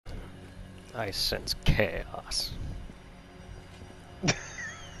I sense chaos.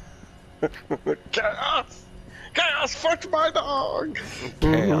 Chaos! Chaos fucked my dog!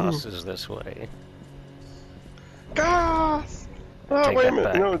 Chaos is this way. Chaos! Oh, Take wait a that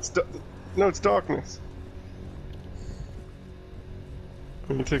minute. back. No, it's darkness.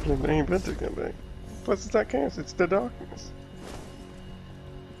 You ain't been taking that back. Plus, it's not chaos, it's the darkness.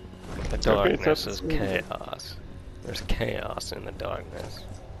 The darkness is chaos. There's chaos in the darkness.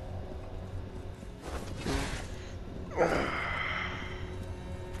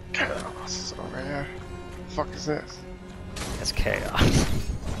 Chaos is over here. The fuck is this? It's chaos.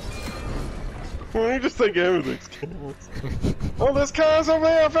 Well, you just think everything's chaos. Oh, there's chaos over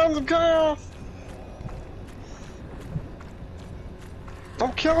here! I found some chaos!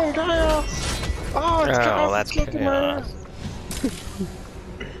 I'm killing chaos! Oh, it's chaos! That's kicking chaos. my ass!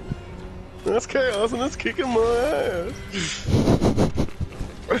 That's chaos and it's kicking my ass!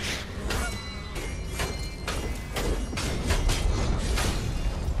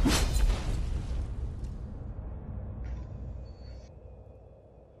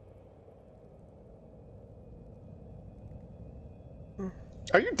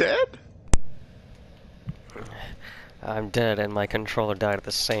 Are you dead? I'm dead and my controller died at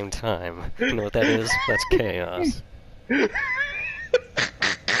the same time. You know what that is? That's chaos.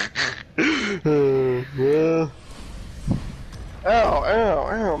 Well. Ow, ow,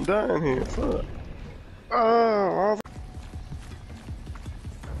 ow, I'm dying here. Fuck. Oh,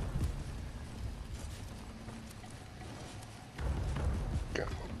 got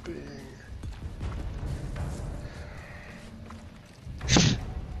my big.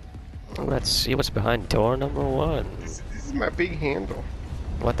 Let's see what's behind door number 1. This is my big handle.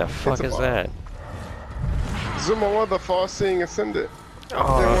 What the fuck is that? Zuma one, the far-seeing ascendant.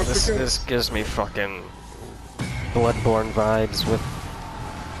 Oh, this gives me fucking Bloodborne vibes with...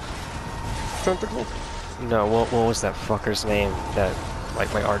 Tentacles? No, what was that fucker's name? That,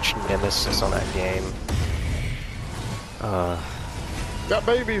 like, my arch nemesis on that game. Got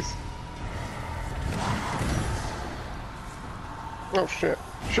babies! Oh shit.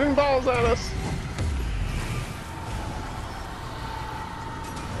 Shooting balls at us!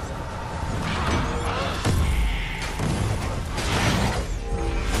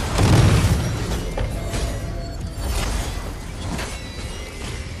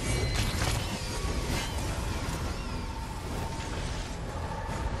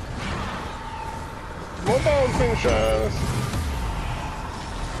 More balls being shot at us!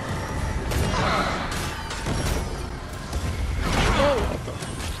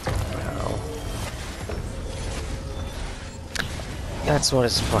 That's what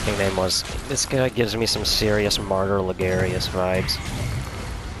his fucking name was. This guy gives me some serious Martyr Ligarius vibes.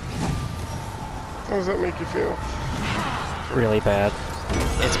 How does that make you feel? Really bad.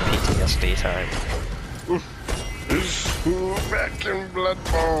 It's PTSD time. Back in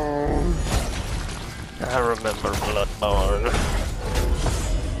Bloodborne. I remember Bloodborne.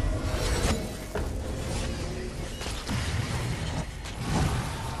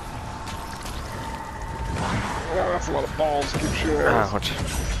 Oh, that's a lot of balls to keep shooting at us. Ouch.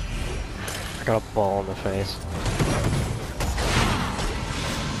 I got a ball in the face.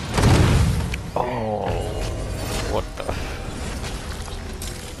 Oh, what the...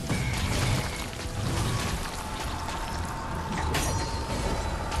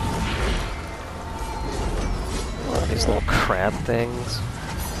 What are these little crab things?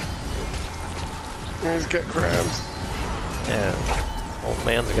 These get crabs. Yeah, old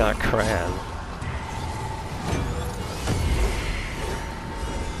man's got a crab.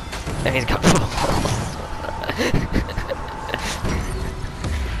 And he's got balls.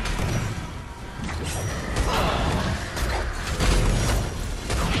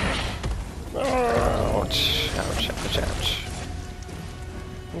 Ouch, ouch, ouch, ouch.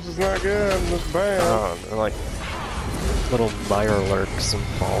 This is not good. This is bad. Oh, they're like little mire lurks and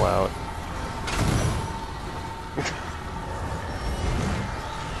Fallout.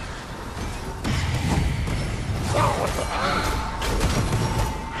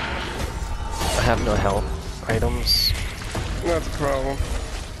 I have no health items. That's a problem.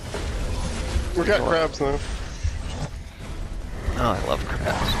 We got crabs though. Oh, I love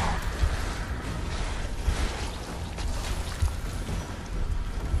crabs.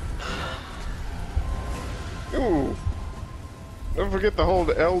 Ooh. Don't forget to hold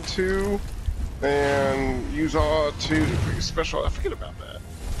L2 and use R2 for your special. I forget about that.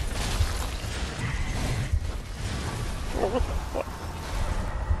 Oh, what the fuck?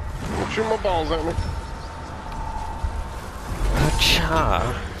 Don't shoot my balls at me.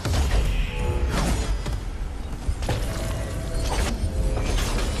 Cha.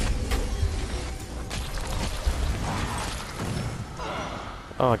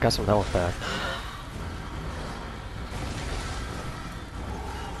 Oh, I got some health back.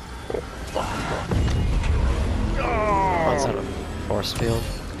 Oh, is that a force field?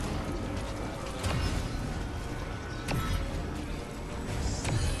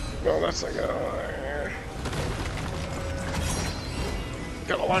 No, that's like a...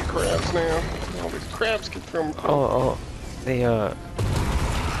 Got a lot of crabs now. All these crabs keep from... Oh, the, Yeah,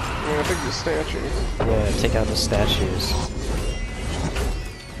 I think the statue. yeah, take out the statues.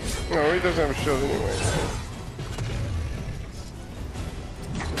 No, he doesn't have a shield anyway.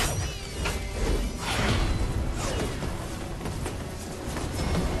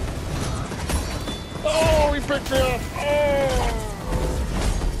 Oh, he picked me up! Oh!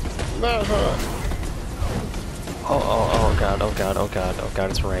 That hurt. Oh god, oh god, oh god, oh god,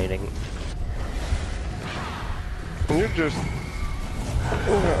 it's raining. And you're just...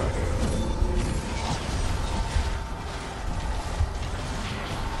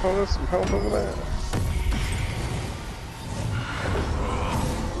 Oh, there's some help over there.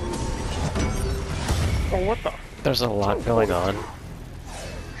 Oh, what the? There's a lot going on.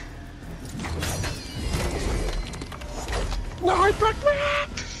 No, I broke my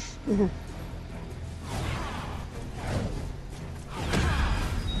hat!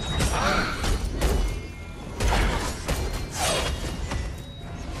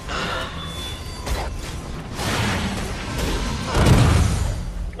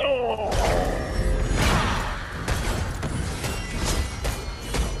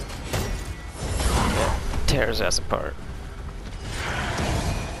 Tear his ass apart.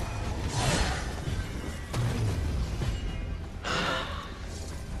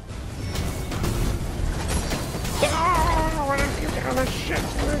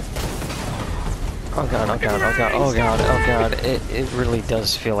 Oh god, oh god, oh god, oh god, oh god, it really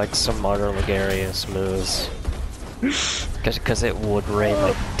does feel like some modern Ligarius moves. Cause it would rain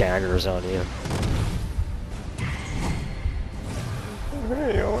like daggers on you.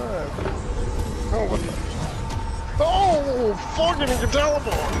 Hey, alive. Oh, what the? Oh, fucking you can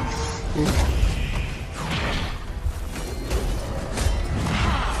teleport!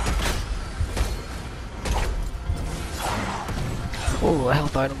 Ooh, a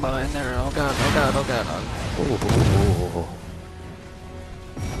health item behind there, oh god, oh god, oh god. Ooh.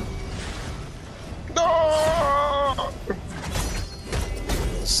 No!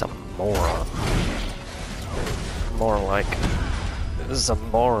 Zamora. More like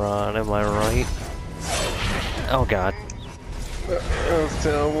Zamora, am I right? Oh god. That was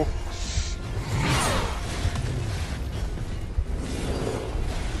terrible.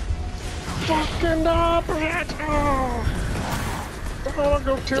 Fucking up! Oh,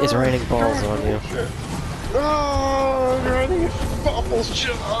 go to It's raining balls on you. Oh, it's raining bubbles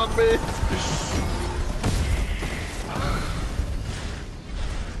shit on me.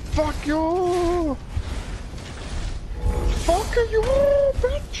 Fuck you! Fuck you,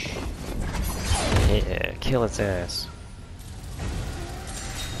 bitch! Yeah, kill its ass.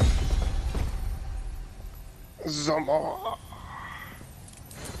 Zamora!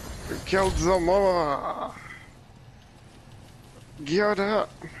 We killed Zamora! Get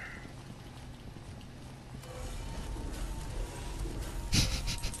up!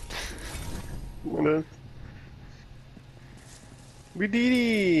 What? We did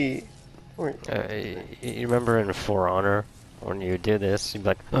it! Wait. You remember in For Honor when you did this? You'd be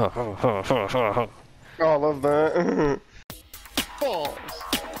like, oh, oh, oh, oh, oh, oh. Oh, I love that. Balls!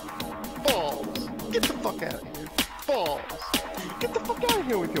 Balls! Get the fuck out of here! Balls! Get the fuck out of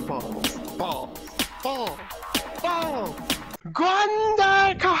here with your balls! Balls! Balls! Balls!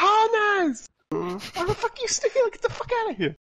 Grande cojones! Why the fuck are you still here? Get the fuck out of here!